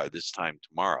report by this time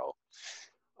tomorrow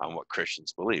on what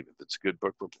Christians believe. If it's a good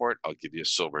book report, I'll give you a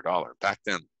silver dollar. Back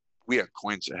then, we had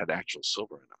coins that had actual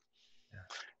silver in them.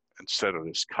 Yeah. Instead of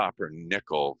this copper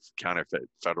nickel counterfeit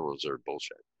Federal Reserve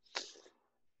bullshit.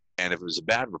 And if it was a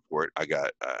bad report,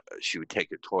 she would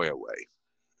take a toy away,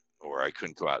 or I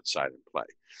couldn't go outside and play.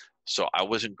 So I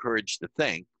was encouraged to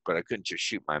think, but I couldn't just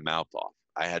shoot my mouth off.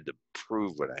 I had to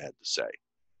prove what I had to say.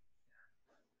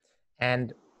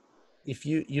 And if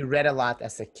you read a lot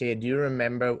as a kid, do you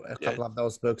remember a Yeah. couple of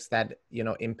those books that, you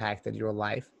know, impacted your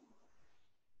life?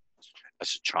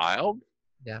 As a child,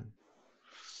 Yeah.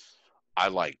 I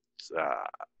liked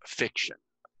fiction.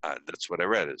 That's what I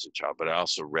read as a child, but I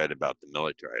also read about the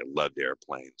military. I loved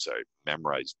airplanes. I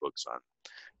memorized books on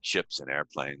ships and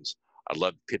airplanes. I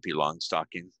loved Pippi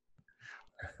Longstocking,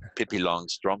 Pippi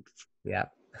Longstrumpf. Yeah.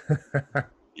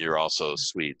 You're also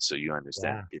Swede, so you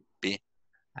understand Yeah, Pippi.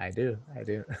 I do. I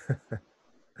do.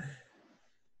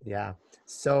 Yeah.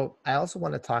 So I also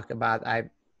want to talk about, I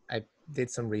did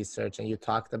some research and you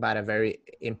talked about a very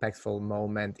impactful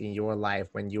moment in your life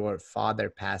when your father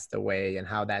passed away and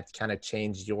how that kind of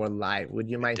changed your life. Would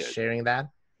you It mind did. sharing that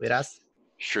with us?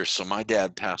 Sure. So my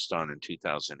dad passed on in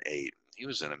 2008. He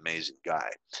was an amazing guy.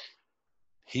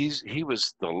 He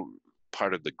was the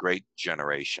part of the great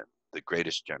generation, the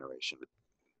greatest generation,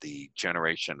 the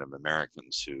generation of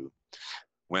Americans who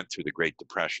went through the Great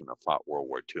Depression and fought World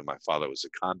War II. My father was a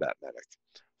combat medic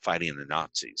fighting the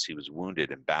Nazis. He was wounded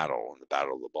in battle in the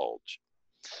Battle of the Bulge.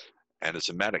 And as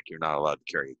a medic, you're not allowed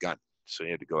to carry a gun. So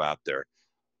he had to go out there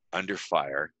under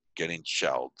fire, getting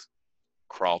shelled,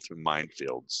 crawl through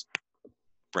minefields,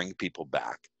 bring people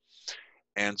back.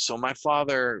 And so my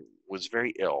father was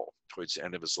very ill towards the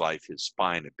end of his life. His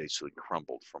spine had basically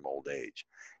crumbled from old age.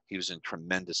 He was in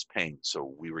tremendous pain.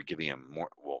 So we were giving him more.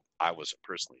 Well, I wasn't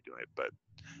personally doing it, but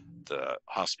the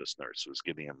hospice nurse was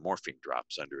giving him morphine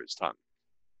drops under his tongue.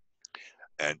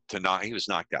 And he was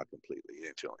knocked out completely. He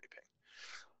didn't feel any pain.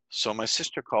 So my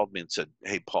sister called me and said,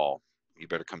 "Hey, Paul, you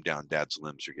better come down. Dad's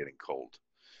limbs are getting cold."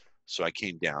 So I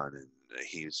came down and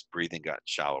his breathing got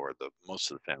shallower.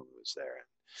 Most of the family was there. And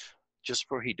just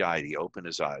before he died, he opened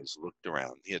his eyes, looked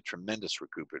around. He had tremendous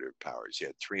recuperative powers. He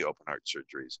had 3 open heart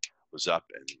surgeries, was up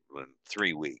in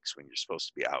 3 weeks when you're supposed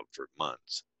to be out for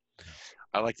months.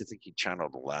 I like to think he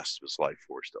channeled the last of his life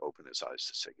force to open his eyes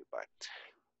to say goodbye.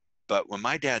 But when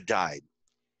my dad died,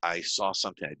 I saw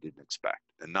something I didn't expect,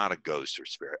 and not a ghost or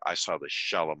spirit. I saw the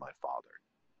shell of my father.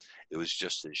 It was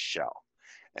just his shell.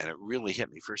 And it really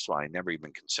hit me. First of all, I never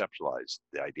even conceptualized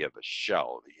the idea of a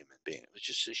shell of a human being. It was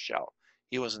just his shell.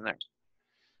 He wasn't there.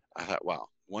 I thought, wow,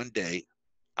 one day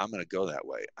I'm going to go that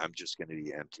way. I'm just going to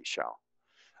be an empty shell.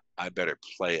 I better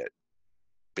play it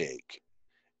big.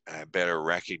 And I better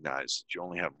recognize that you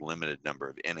only have a limited number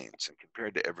of innings. And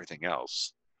compared to everything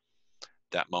else,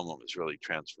 that moment was really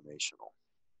transformational.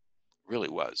 Really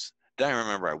was. Then I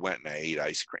remember I went and I ate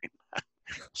ice cream. I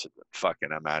said, fuck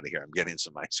it, I'm out of here. I'm getting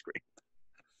some ice cream.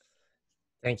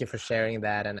 Thank you for sharing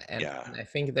that. Yeah. And I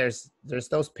think there's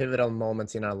those pivotal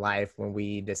moments in our life when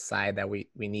we decide that we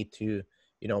need to,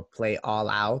 you know, play all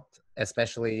out,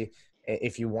 especially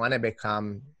if you want to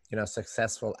become, you know,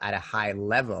 successful at a high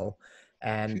level.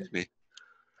 And Excuse me.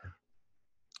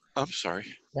 I'm sorry.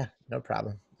 yeah, no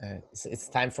problem. It's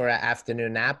time for an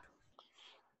afternoon nap.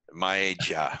 My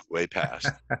age, yeah, way past.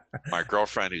 My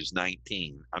girlfriend who's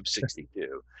 19, I'm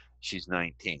 62. She's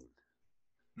 19.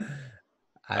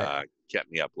 I, Kept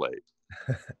me up late.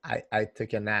 I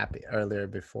took a nap earlier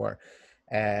before.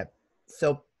 Uh,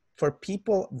 so for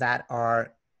people that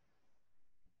are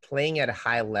playing at a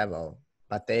high level,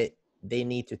 but they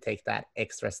need to take that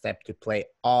extra step to play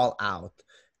all out,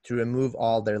 to remove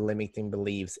all their limiting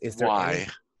beliefs. Is there any? Why?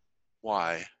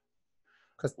 Why?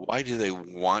 Because Why do they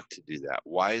want to do that?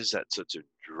 Why is that such a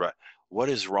what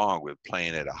is wrong with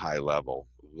playing at a high level?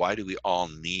 Why do we all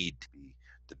need to be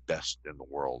the best in the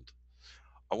world?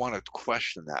 I want to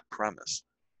question that premise.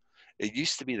 It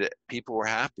used to be that people were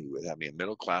happy with having a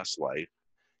middle class life,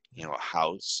 you know, a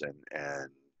house and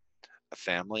a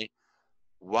family.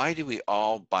 Why do we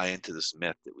all buy into this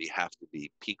myth that we have to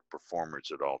be peak performers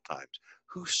at all times?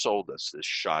 Who sold us this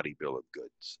shoddy bill of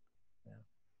goods? yeah.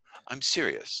 I'm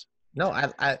serious. No,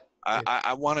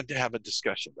 I wanted to have a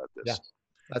discussion about yeah. this.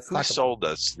 Let's Who talk about it. sold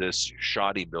us this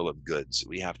shoddy bill of goods?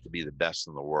 We have to be the best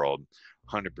in the world,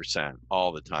 100%,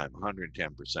 all the time,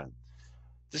 110%.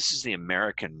 This is the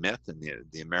American myth and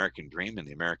the American dream and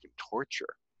the American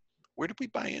torture. Where did we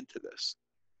buy into this?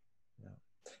 Yeah.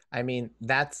 I mean,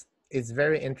 it's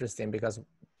very interesting because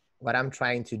what I'm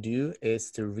trying to do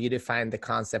is to redefine the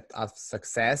concept of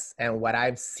success. And what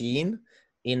I've seen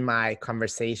in my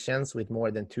conversations with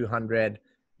more than 200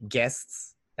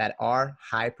 guests that are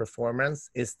high performance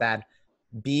is that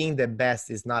being the best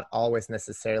is not always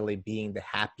necessarily being the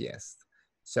happiest.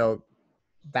 So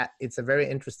that it's a very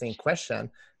interesting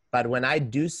question. But when I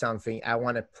do something, I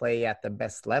want to play at the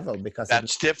best level because it.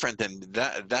 That's different than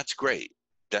that. That's great.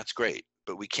 That's great.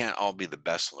 But we can't all be the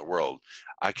best in the world.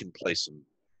 I can play some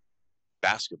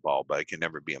basketball, but I can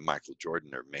never be a Michael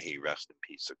Jordan or may he rest in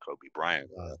peace, a Kobe Bryant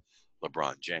or a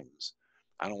LeBron James.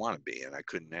 I don't want to be, and I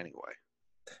couldn't anyway.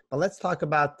 But let's talk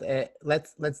about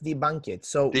let's debunk it.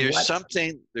 So There's what?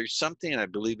 something, I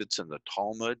believe it's in the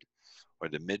Talmud or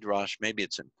the Midrash. Maybe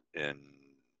it's in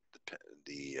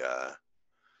the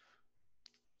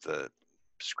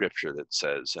scripture that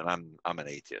says, and I'm an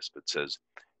atheist, but says,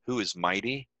 "Who is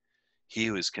mighty? He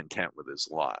who is content with his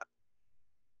lot,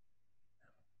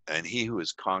 and he who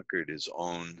has conquered his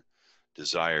own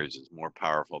desires is more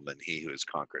powerful than he who has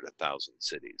conquered 1,000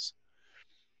 cities."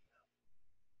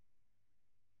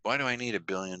 Why do I need $1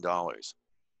 billion?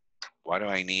 Why do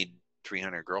I need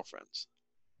 300 girlfriends?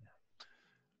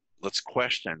 Let's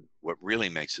question what really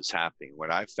makes us happy.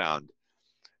 What I've found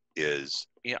is,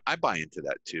 I buy into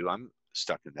that too. I'm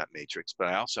stuck in that matrix, but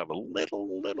I also have a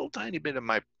little tiny bit of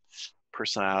my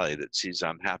personality that sees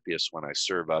I'm happiest when I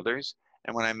serve others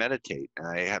and when I meditate, and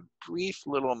I have brief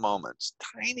little moments,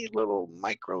 tiny little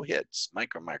micro hits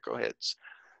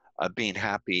of being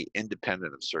happy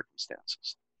independent of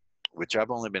circumstances, which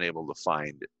I've only been able to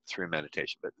find through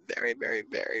meditation, but very, very,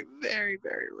 very, very,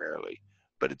 very rarely,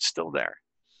 but it's still there.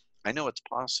 I know it's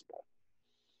possible.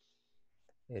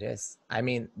 It is. I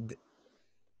mean,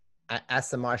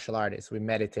 as a martial artist, we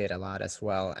meditate a lot as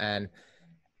well, and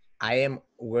I am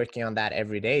working on that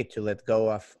every day to let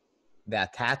go of the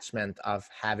attachment of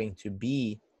having to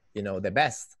be, the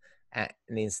best, and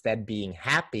instead being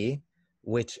happy,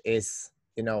 which is,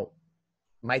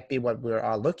 might be what we're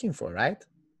all looking for, right?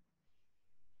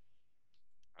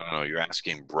 I don't know. You're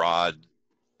asking broad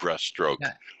brushstroke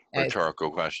Yeah.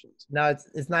 rhetorical questions. No,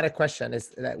 it's not a question. It's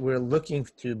that we're looking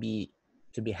to be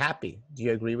happy. Do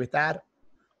you agree with that?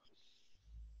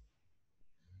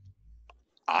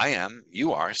 I am.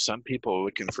 You are. Some people are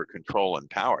looking for control and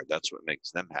power. That's what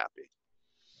makes them happy.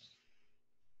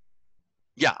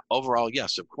 Yeah. Overall,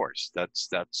 yes. Of course. That's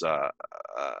a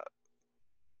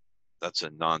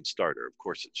non-starter. Of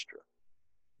course, it's true.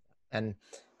 And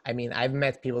I mean, I've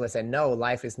met people that say, no,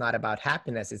 life is not about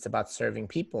happiness. It's about serving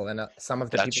people. And some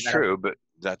of the That's people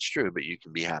that true, but you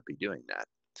can be happy doing that.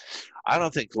 I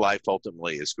don't think life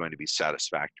ultimately is going to be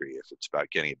satisfactory if it's about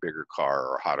getting a bigger car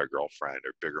or a hotter girlfriend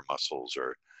or bigger muscles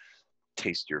or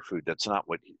tastier food. That's not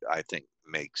what I think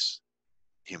makes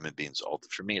human beings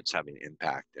ultimate. For me, it's having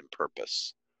impact and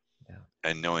purpose,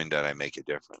 and knowing that I make a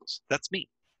difference. That's me.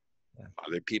 Yeah.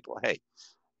 Other people, hey,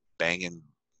 banging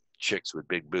chicks with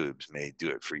big boobs may do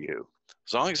it for you.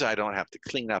 As long as I don't have to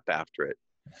clean up after it,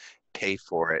 pay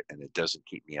for it, and it doesn't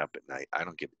keep me up at night, I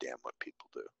don't give a damn what people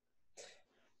do.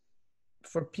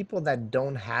 For people that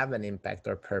don't have an impact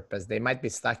or purpose, they might be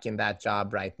stuck in that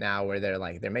job right now where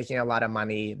they're making a lot of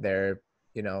money. They're,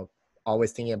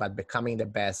 always thinking about becoming the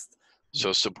best.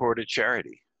 So support a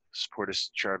charity, support a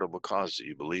charitable cause that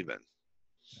you believe in.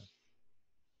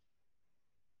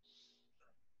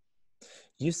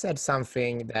 You said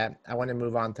something that I want to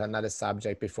move on to another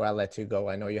subject before I let you go.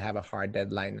 I know you have a hard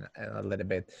deadline a little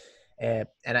bit.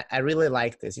 And I really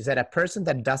like this. You said a person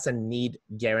that doesn't need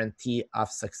guarantee of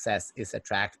success is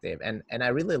attractive. And I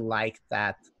really like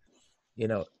that,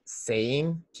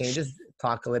 saying. Can you just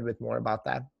talk a little bit more about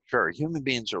that? Sure, human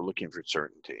beings are looking for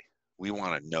certainty. We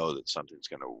want to know that something's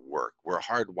going to work. We're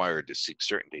hardwired to seek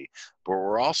certainty, but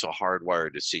we're also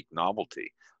hardwired to seek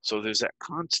novelty. So there's that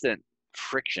constant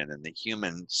friction in the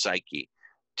human psyche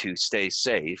to stay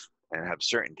safe and have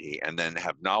certainty, and then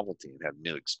have novelty and have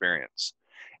new experience.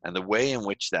 And the way in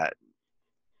which that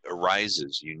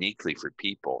arises uniquely for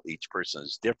people, each person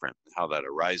is different. How that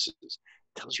arises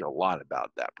tells you a lot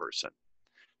about that person,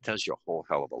 tells you a whole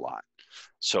hell of a lot.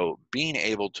 So being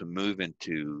able to move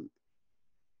into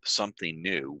something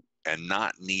new and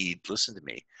not need, listen to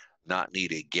me, not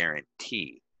need a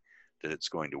guarantee that it's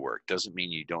going to work doesn't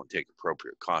mean you don't take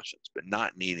appropriate cautions, but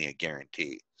not needing a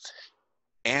guarantee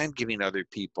and giving other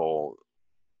people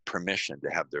permission to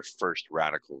have their first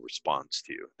radical response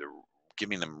to you. They're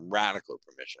giving them radical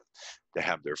permission to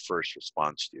have their first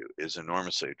response to you is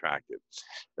enormously attractive.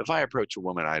 If I approach a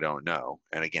woman I don't know,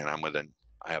 and again,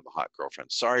 I have a hot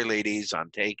girlfriend. Sorry, ladies,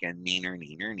 I'm taken.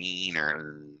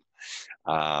 Neener.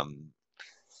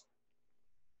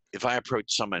 If I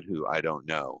approach someone who I don't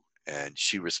know and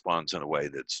she responds in a way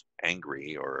that's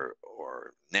angry or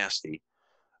nasty,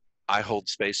 I hold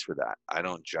space for that. I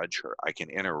don't judge her. I can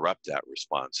interrupt that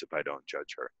response if I don't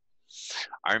judge her.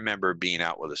 I remember being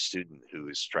out with a student who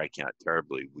was striking out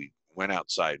terribly. We went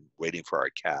outside waiting for our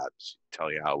cabs.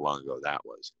 Tell you how long ago that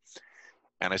was.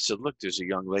 And I said, look, there's a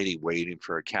young lady waiting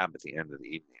for a cab at the end of the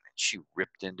evening. And she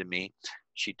ripped into me.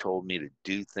 She told me to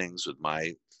do things with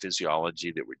my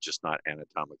physiology that were just not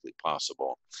anatomically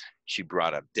possible. She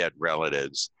brought up dead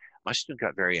relatives. My student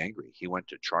got very angry. He went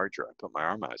to charge her. I put my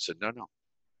arm out. I said, no.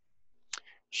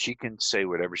 She can say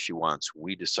whatever she wants.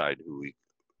 We decide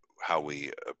how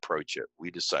we approach it.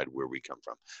 We decide where we come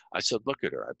from. I said, look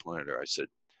at her. I pointed at her. I said,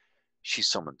 she's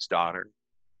someone's daughter.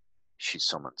 She's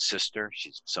someone's sister.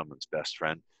 She's someone's best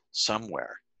friend.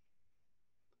 Somewhere,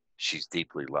 she's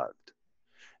deeply loved.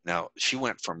 Now, she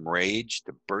went from rage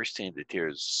to bursting into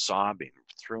tears, sobbing,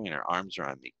 throwing her arms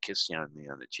around me, kissing on me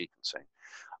on the cheek and saying,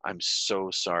 I'm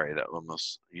so sorry. That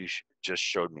almost, just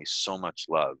showed me so much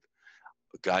love.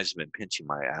 The guys have been pinching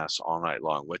my ass all night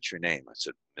long. What's your name? I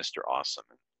said, Mr. Awesome.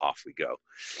 And off we go.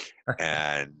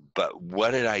 But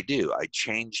what did I do? I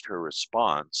changed her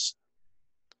response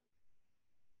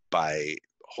by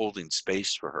holding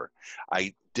space for her.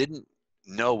 I didn't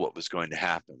know what was going to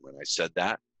happen when I said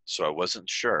that, so I wasn't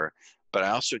sure. But I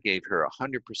also gave her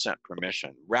 100%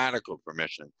 permission, radical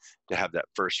permission, to have that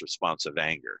first response of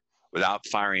anger without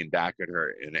firing back at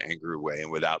her in an angry way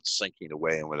and without slinking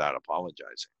away and without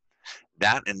apologizing.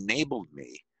 That enabled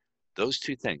me, those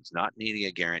two things, not needing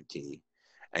a guarantee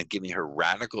and giving her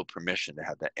radical permission to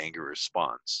have that anger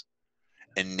response,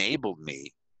 enabled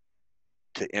me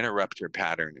to interrupt her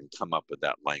pattern and come up with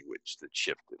that language that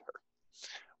shifted her.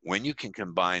 When you can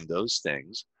combine those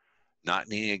things, not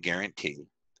needing a guarantee,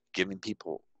 giving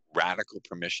people radical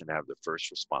permission to have the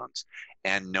first response,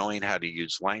 and knowing how to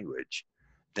use language,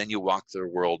 then you walk through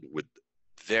the world with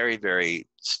very, very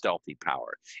stealthy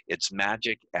power. It's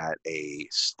magic at a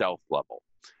stealth level.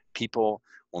 People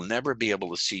will never be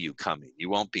able to see you coming. You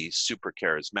won't be super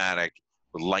charismatic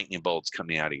with lightning bolts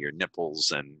coming out of your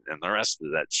nipples and the rest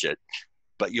of that shit,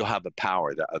 but you'll have a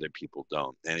power that other people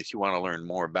don't. And if you want to learn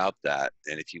more about that,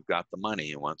 and if you've got the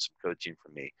money and want some coaching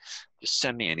from me, just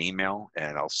send me an email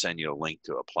and I'll send you a link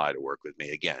to apply to work with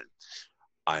me. Again,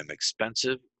 I'm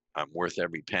expensive, I'm worth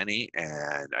every penny,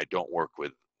 and I don't work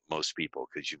with most people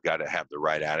because you've got to have the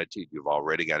right attitude. You've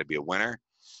already got to be a winner,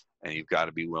 and you've got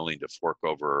to be willing to fork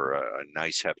over a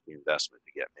nice hefty investment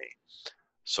to get me.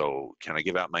 So can I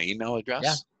give out my email address?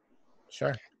 Yeah,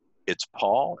 sure. It's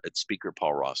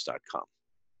paul@speakerpaulross.com.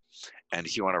 And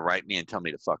if you want to write me and tell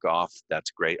me to fuck off, that's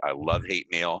great. I love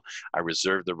hate mail. I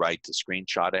reserve the right to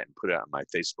screenshot it and put it on my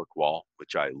Facebook wall,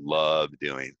 which I love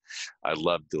doing. I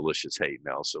love delicious hate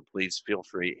mail. So please feel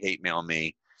free, hate mail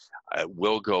me. I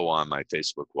will go on my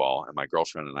Facebook wall, and my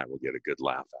girlfriend and I will get a good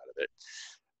laugh out of it.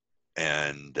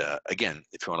 And again,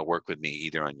 if you want to work with me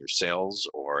either on your sales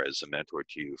or as a mentor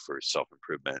to you for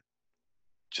self-improvement,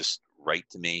 just write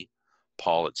to me,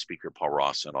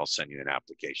 paul@speakerpaulross, and I'll send you an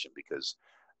application, because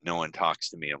no one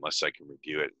talks to me unless I can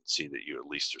review it and see that you at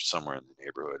least are somewhere in the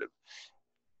neighborhood of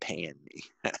paying me.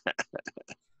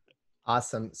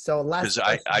 Awesome. So last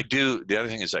Because I do, the other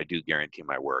thing is I do guarantee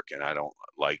my work, and I don't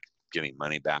like giving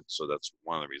money back. So that's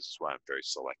one of the reasons why I'm very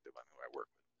selective on who I work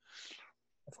with.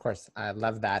 Of course, I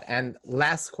love that. And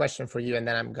last question for you, and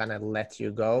then I'm gonna let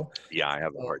you go. Yeah, I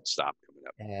have a hard stop coming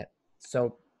up.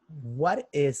 So what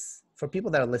is, for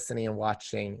people that are listening and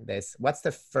watching this, what's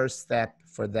the first step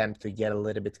for them to get a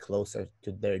little bit closer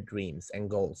to their dreams and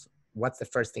goals? What's the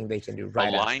first thing they can do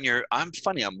right now? I'm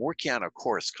working on a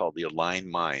course called the Aligned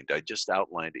Mind. I just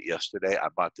outlined it yesterday. I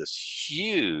bought this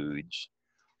huge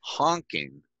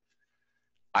honking,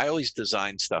 I always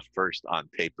design stuff first on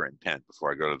paper and pen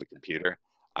before I go to the computer.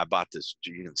 I bought this,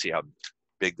 you can see how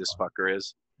big this fucker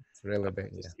is. It's really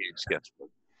big, yeah. Huge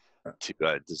sketchbook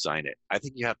to design it. I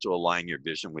think you have to align your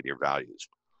vision with your values.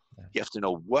 Yeah. You have to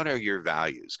know, what are your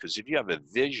values? Because if you have a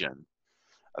vision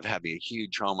of having a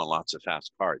huge home and lots of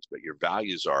fast cars, but your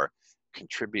values are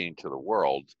contributing to the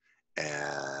world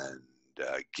and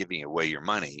giving away your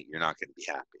money, you're not going to be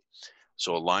happy.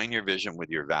 So align your vision with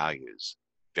your values.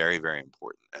 Very, very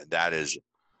important. And that is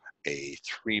a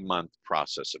 3-month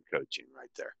process of coaching right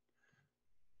there.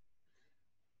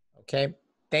 Okay.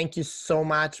 Thank you so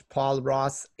much, Paul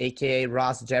Ross, aka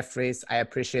Ross Jeffries. I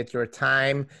appreciate your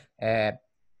time.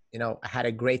 You know, I had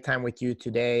a great time with you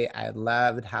today. I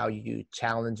loved how you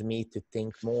challenged me to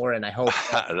think more, and I hope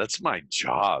that's my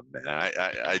job, man.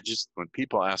 I just, when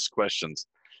people ask questions,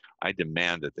 I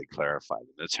demand that they clarify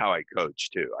them. That's how I coach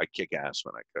too. I kick ass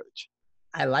when I coach.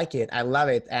 I like it. I love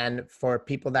it. And for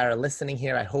people that are listening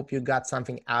here, I hope you got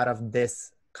something out of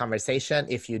this conversation.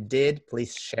 If you did,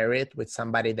 please share it with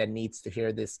somebody that needs to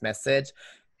hear this message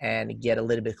and get a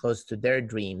little bit closer to their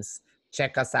dreams.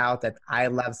 Check us out at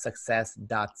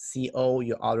ilovesuccess.co.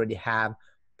 You already have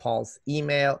Paul's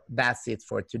email. That's it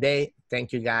for today.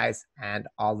 Thank you guys, and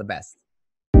all the best.